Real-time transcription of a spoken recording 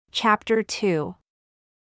Chapter 2.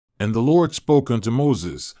 And the Lord spoke unto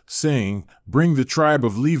Moses, saying, Bring the tribe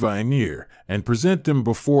of Levi near, and present them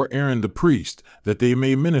before Aaron the priest, that they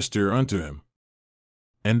may minister unto him.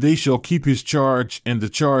 And they shall keep his charge and the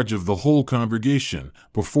charge of the whole congregation,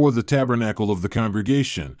 before the tabernacle of the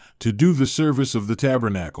congregation, to do the service of the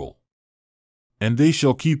tabernacle. And they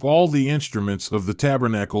shall keep all the instruments of the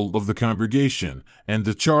tabernacle of the congregation, and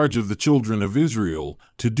the charge of the children of Israel,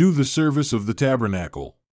 to do the service of the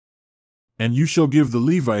tabernacle. And you shall give the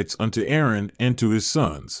Levites unto Aaron and to his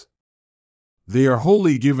sons. They are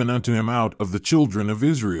wholly given unto him out of the children of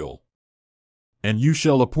Israel. And you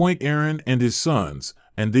shall appoint Aaron and his sons,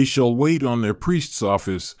 and they shall wait on their priest's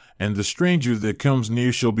office, and the stranger that comes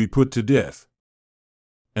near shall be put to death.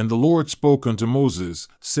 And the Lord spoke unto Moses,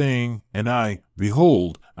 saying, And I,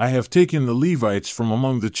 behold, I have taken the Levites from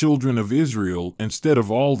among the children of Israel instead of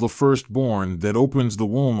all the firstborn that opens the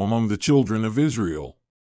womb among the children of Israel.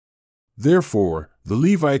 Therefore, the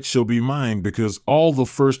Levites shall be mine, because all the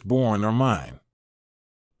firstborn are mine.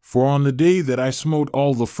 For on the day that I smote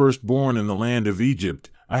all the firstborn in the land of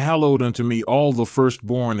Egypt, I hallowed unto me all the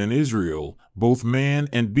firstborn in Israel, both man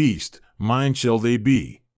and beast, mine shall they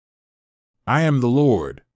be. I am the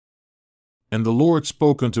Lord. And the Lord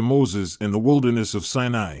spoke unto Moses in the wilderness of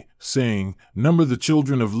Sinai, saying, Number the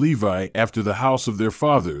children of Levi after the house of their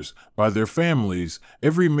fathers, by their families,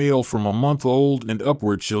 every male from a month old and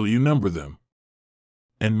upward shall you number them.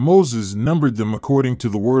 And Moses numbered them according to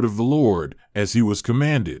the word of the Lord, as he was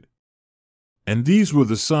commanded. And these were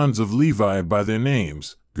the sons of Levi by their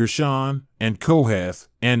names, Gershon, and Kohath,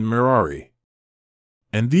 and Merari.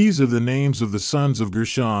 And these are the names of the sons of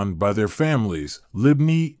Gershon by their families,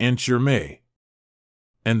 Libni and Shimei.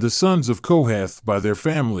 And the sons of Kohath by their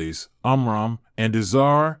families, Amram, and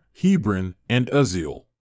Izhar, Hebron, and Uzziel.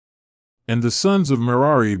 And the sons of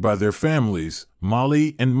Merari by their families,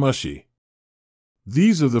 Mali and Mushi.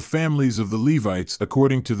 These are the families of the Levites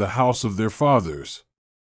according to the house of their fathers.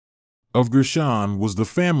 Of Gershon was the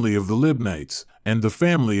family of the Libnites, and the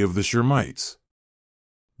family of the Shemites.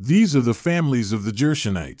 These are the families of the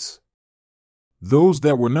Gershonites. Those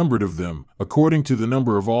that were numbered of them, according to the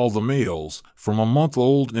number of all the males, from a month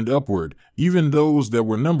old and upward, even those that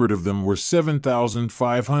were numbered of them were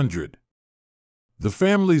 7,500. The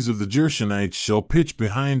families of the Gershonites shall pitch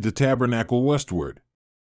behind the tabernacle westward.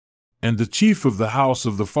 And the chief of the house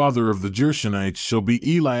of the father of the Gershonites shall be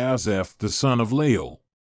Eliasaph the son of Lael.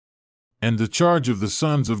 And the charge of the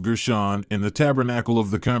sons of Gershon in the tabernacle of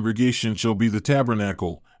the congregation shall be the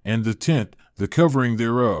tabernacle, and the tent, the covering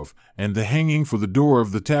thereof, and the hanging for the door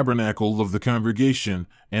of the tabernacle of the congregation,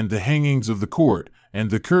 and the hangings of the court, and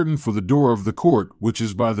the curtain for the door of the court which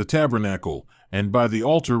is by the tabernacle, and by the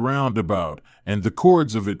altar round about, and the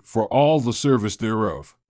cords of it for all the service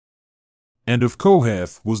thereof. And of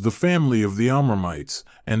Kohath was the family of the Amramites,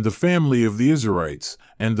 and the family of the Izharites,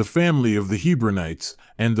 and the family of the Hebronites,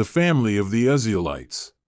 and the family of the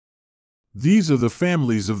Uzzielites. These are the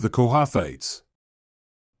families of the Kohathites.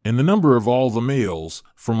 And the number of all the males,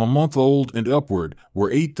 from a month old and upward,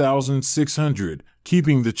 were 8,600,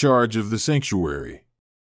 keeping the charge of the sanctuary.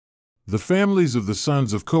 The families of the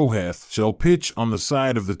sons of Kohath shall pitch on the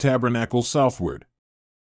side of the tabernacle southward.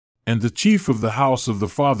 And the chief of the house of the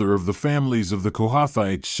father of the families of the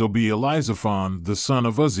Kohathites shall be Elizaphan the son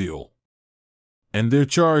of Uzziel. And their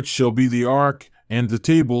charge shall be the ark, and the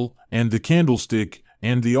table, and the candlestick,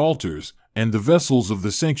 and the altars, and the vessels of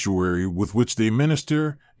the sanctuary with which they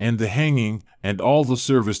minister, and the hanging, and all the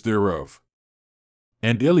service thereof.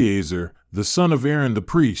 And Eleazar, the son of Aaron the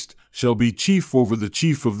priest, shall be chief over the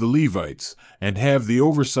chief of the Levites, and have the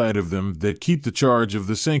oversight of them that keep the charge of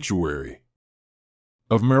the sanctuary.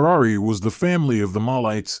 Of Merari was the family of the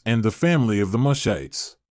Malites and the family of the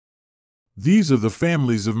Mushites. These are the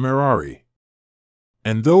families of Merari.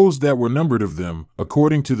 And those that were numbered of them,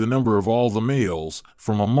 according to the number of all the males,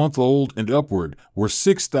 from a month old and upward, were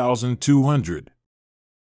 6,200.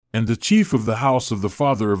 And the chief of the house of the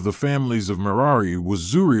father of the families of Merari was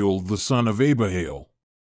Zuriel the son of Abihail.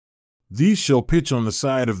 These shall pitch on the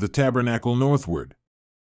side of the tabernacle northward.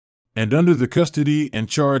 And under the custody and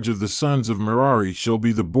charge of the sons of Merari shall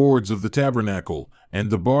be the boards of the tabernacle, and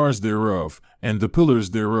the bars thereof, and the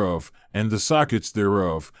pillars thereof, and the sockets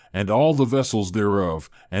thereof, and all the vessels thereof,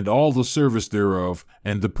 and all the service thereof,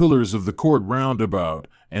 and the pillars of the court round about,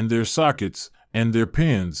 and their sockets, and their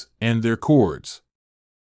pins, and their cords.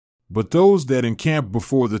 But those that encamp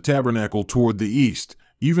before the tabernacle toward the east,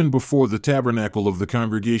 even before the tabernacle of the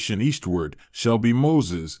congregation eastward, shall be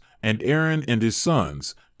Moses, and Aaron and his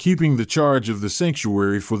sons, keeping the charge of the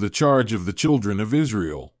sanctuary for the charge of the children of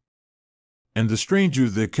Israel. And the stranger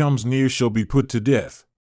that comes near shall be put to death.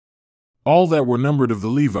 All that were numbered of the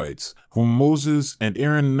Levites, whom Moses and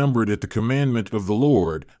Aaron numbered at the commandment of the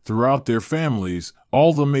Lord, throughout their families,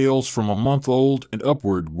 all the males from a month old and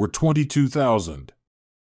upward were 22,000.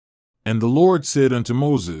 And the Lord said unto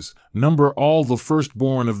Moses, Number all the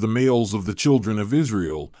firstborn of the males of the children of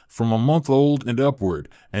Israel, from a month old and upward,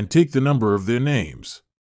 and take the number of their names.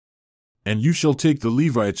 And you shall take the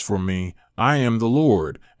Levites for me, I am the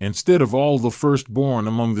Lord, instead of all the firstborn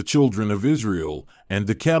among the children of Israel, and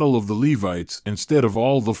the cattle of the Levites instead of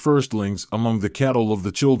all the firstlings among the cattle of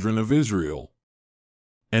the children of Israel.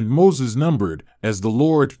 And Moses numbered, as the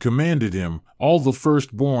Lord commanded him, all the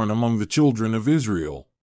firstborn among the children of Israel.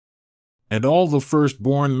 And all the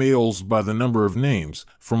firstborn males by the number of names,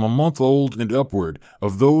 from a month old and upward,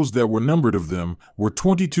 of those that were numbered of them, were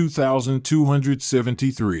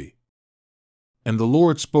 22,273. And the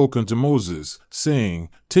Lord spoke unto Moses, saying,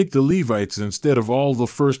 Take the Levites instead of all the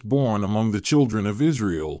firstborn among the children of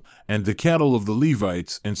Israel, and the cattle of the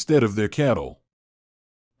Levites instead of their cattle.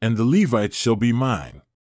 And the Levites shall be mine.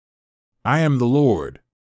 I am the Lord.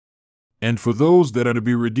 And for those that are to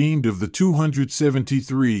be redeemed of the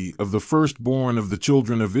 273 of the firstborn of the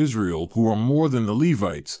children of Israel who are more than the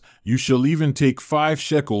Levites, you shall even take 5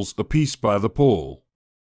 shekels apiece by the poll.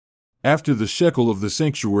 After the shekel of the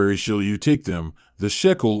sanctuary shall you take them, the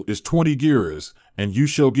shekel is 20 gerahs, and you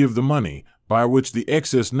shall give the money, by which the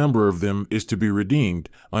excess number of them is to be redeemed,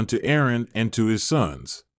 unto Aaron and to his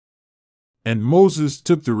sons. And Moses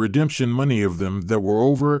took the redemption money of them that were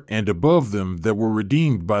over and above them that were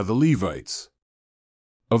redeemed by the Levites.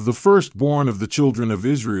 Of the firstborn of the children of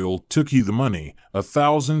Israel took he the money,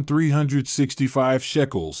 1,365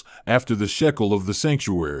 shekels, after the shekel of the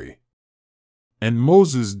sanctuary. And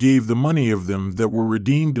Moses gave the money of them that were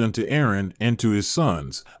redeemed unto Aaron and to his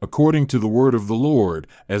sons, according to the word of the Lord,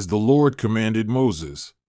 as the Lord commanded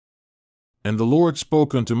Moses. And the Lord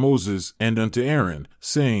spoke unto Moses and unto Aaron,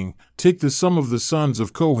 saying, Take the sum of the sons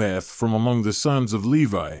of Kohath from among the sons of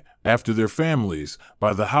Levi, after their families,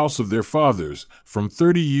 by the house of their fathers, from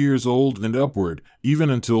 30 years old and upward, even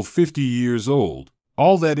until 50 years old,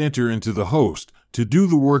 all that enter into the host, to do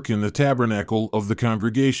the work in the tabernacle of the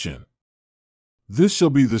congregation. This shall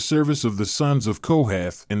be the service of the sons of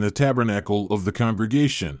Kohath in the tabernacle of the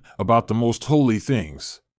congregation, about the most holy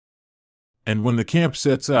things. And when the camp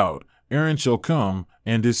sets out, Aaron shall come,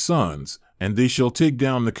 and his sons, and they shall take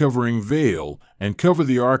down the covering veil, and cover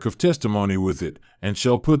the ark of testimony with it, and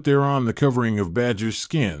shall put thereon the covering of badgers'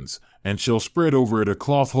 skins, and shall spread over it a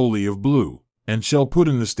cloth wholly of blue, and shall put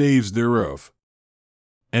in the staves thereof.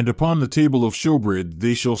 And upon the table of showbread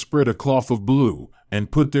they shall spread a cloth of blue,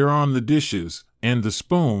 and put thereon the dishes, and the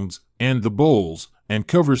spoons, and the bowls, and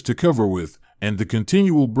covers to cover with, and the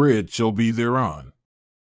continual bread shall be thereon.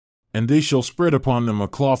 And they shall spread upon them a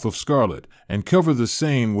cloth of scarlet, and cover the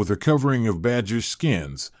same with a covering of badgers'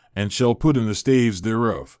 skins, and shall put in the staves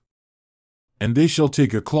thereof. And they shall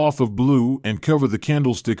take a cloth of blue, and cover the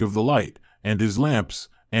candlestick of the light, and his lamps,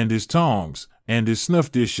 and his tongs, and his snuff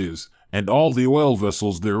dishes, and all the oil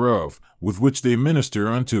vessels thereof, with which they minister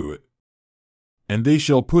unto it. And they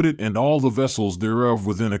shall put it and all the vessels thereof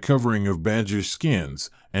within a covering of badgers' skins,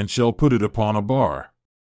 and shall put it upon a bar.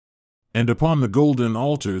 And upon the golden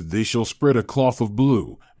altar they shall spread a cloth of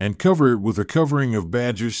blue, and cover it with a covering of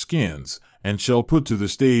badgers' skins, and shall put to the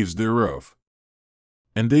staves thereof.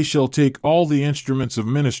 And they shall take all the instruments of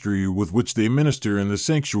ministry with which they minister in the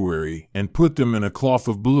sanctuary, and put them in a cloth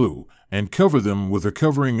of blue, and cover them with a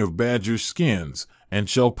covering of badgers' skins, and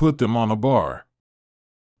shall put them on a bar.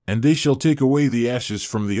 And they shall take away the ashes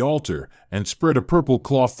from the altar, and spread a purple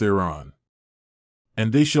cloth thereon.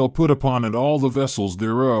 And they shall put upon it all the vessels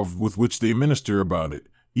thereof with which they minister about it,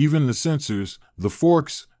 even the censers, the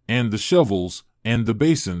forks, and the shovels, and the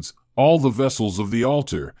basins, all the vessels of the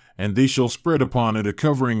altar, and they shall spread upon it a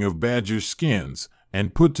covering of badgers' skins,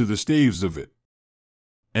 and put to the staves of it.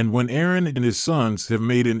 And when Aaron and his sons have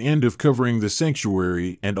made an end of covering the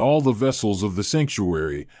sanctuary and all the vessels of the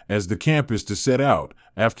sanctuary, as the camp is to set out,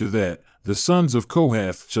 after that, the sons of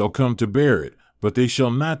Kohath shall come to bear it, but they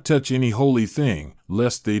shall not touch any holy thing,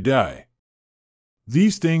 lest they die.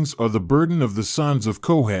 These things are the burden of the sons of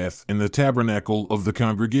Kohath in the tabernacle of the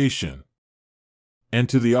congregation. And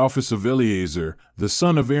to the office of Eleazar, the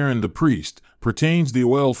son of Aaron the priest, pertains the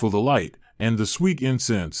oil for the light, and the sweet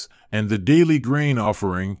incense, and the daily grain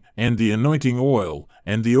offering, and the anointing oil,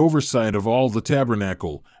 and the oversight of all the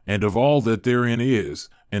tabernacle, and of all that therein is,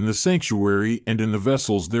 and the sanctuary, and in the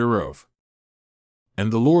vessels thereof.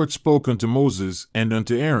 And the Lord spoke unto Moses and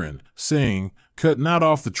unto Aaron, saying, Cut not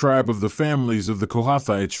off the tribe of the families of the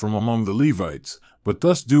Kohathites from among the Levites, but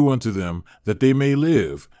thus do unto them, that they may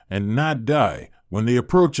live, and not die, when they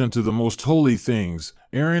approach unto the most holy things,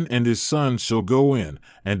 Aaron and his sons shall go in,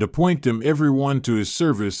 and appoint them every one to his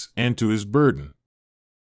service and to his burden.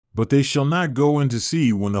 But they shall not go in to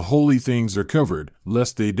see when the holy things are covered,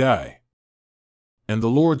 lest they die. And the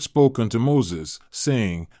Lord spoke unto Moses,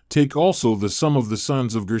 saying, Take also the sum of the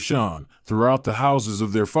sons of Gershon, throughout the houses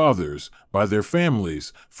of their fathers, by their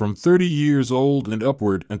families, from 30 years old and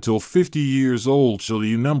upward until 50 years old shall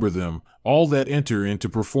you number them, all that enter in to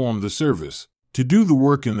perform the service, to do the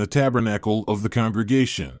work in the tabernacle of the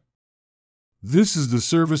congregation. This is the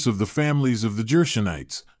service of the families of the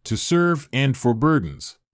Gershonites, to serve and for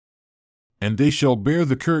burdens. And they shall bear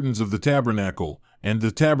the curtains of the tabernacle, and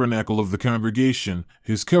the tabernacle of the congregation,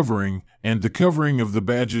 his covering, and the covering of the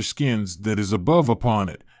badger skins that is above upon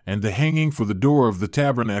it, and the hanging for the door of the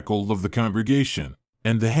tabernacle of the congregation,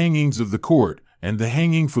 and the hangings of the court, and the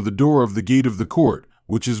hanging for the door of the gate of the court,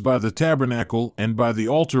 which is by the tabernacle and by the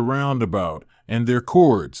altar round about, and their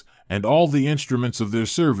cords, and all the instruments of their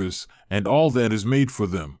service, and all that is made for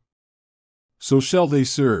them. So shall they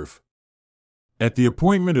serve. At the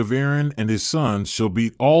appointment of Aaron and his sons shall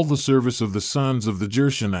be all the service of the sons of the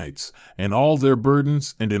Gershonites, and all their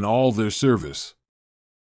burdens, and in all their service.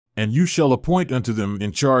 And you shall appoint unto them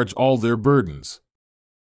in charge all their burdens.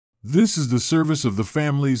 This is the service of the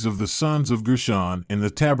families of the sons of Gershon in the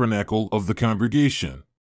tabernacle of the congregation.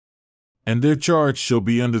 And their charge shall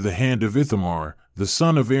be under the hand of Ithamar, the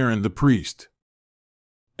son of Aaron the priest.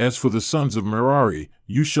 As for the sons of Merari,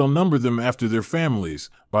 you shall number them after their families,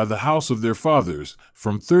 by the house of their fathers,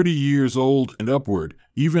 from 30 years old and upward,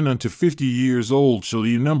 even unto 50 years old shall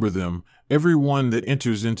ye number them, every one that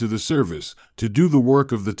enters into the service, to do the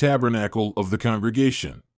work of the tabernacle of the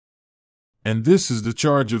congregation. And this is the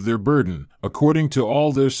charge of their burden, according to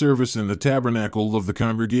all their service in the tabernacle of the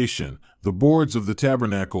congregation, the boards of the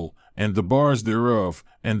tabernacle, and the bars thereof,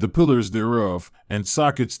 and the pillars thereof, and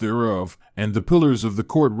sockets thereof, and the pillars of the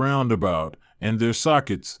court round about, and their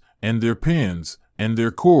sockets, and their pins, and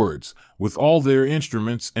their cords, with all their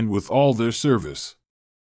instruments and with all their service.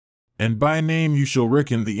 And by name you shall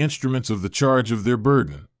reckon the instruments of the charge of their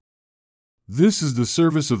burden. This is the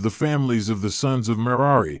service of the families of the sons of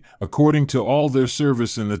Merari, according to all their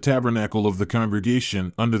service in the tabernacle of the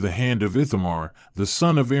congregation under the hand of Ithamar, the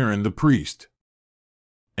son of Aaron the priest.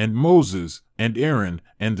 And Moses, and Aaron,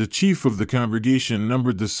 and the chief of the congregation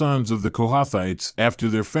numbered the sons of the Kohathites after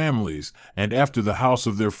their families, and after the house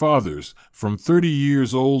of their fathers, from 30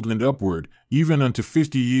 years old and upward, even unto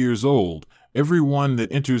 50 years old, every one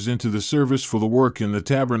that enters into the service for the work in the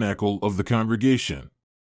tabernacle of the congregation.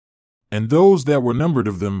 And those that were numbered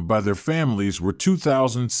of them by their families were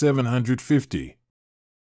 2,750.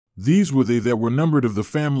 These were they that were numbered of the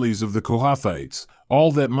families of the Kohathites,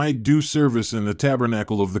 all that might do service in the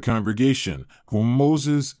tabernacle of the congregation, whom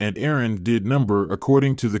Moses and Aaron did number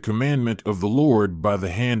according to the commandment of the Lord by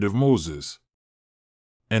the hand of Moses.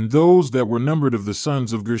 And those that were numbered of the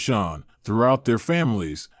sons of Gershon, throughout their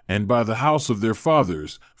families, and by the house of their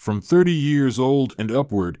fathers, from 30 years old and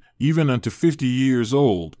upward, even unto 50 years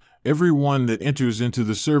old, every one that enters into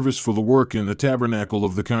the service for the work in the tabernacle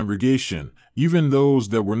of the congregation, even those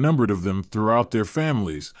that were numbered of them throughout their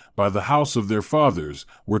families, by the house of their fathers,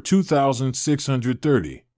 were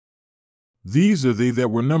 2,630. These are they that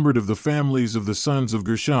were numbered of the families of the sons of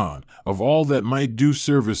Gershon, of all that might do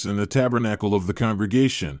service in the tabernacle of the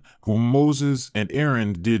congregation, whom Moses and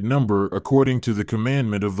Aaron did number according to the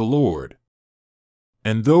commandment of the Lord.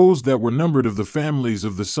 And those that were numbered of the families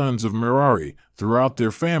of the sons of Merari, throughout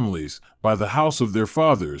their families, by the house of their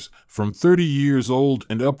fathers, from 30 years old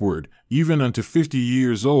and upward, even unto 50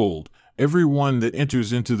 years old, every one that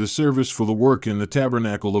enters into the service for the work in the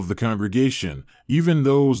tabernacle of the congregation, even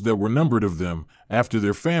those that were numbered of them, after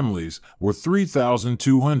their families, were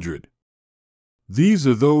 3,200. These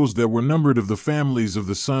are those that were numbered of the families of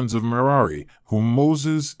the sons of Merari, whom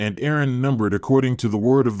Moses and Aaron numbered according to the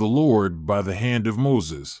word of the Lord by the hand of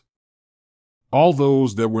Moses. All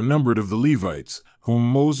those that were numbered of the Levites,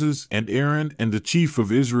 whom Moses and Aaron and the chief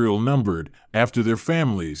of Israel numbered, after their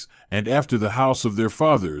families, and after the house of their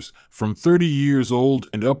fathers, from 30 years old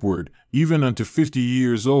and upward, even unto 50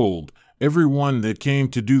 years old, every one that came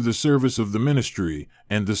to do the service of the ministry,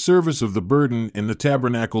 and the service of the burden in the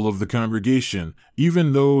tabernacle of the congregation,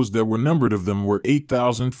 even those that were numbered of them were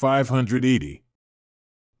 8,580.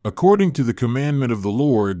 According to the commandment of the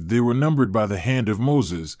Lord, they were numbered by the hand of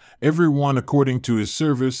Moses, every one according to his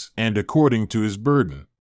service and according to his burden.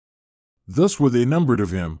 Thus were they numbered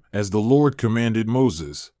of him, as the Lord commanded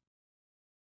Moses.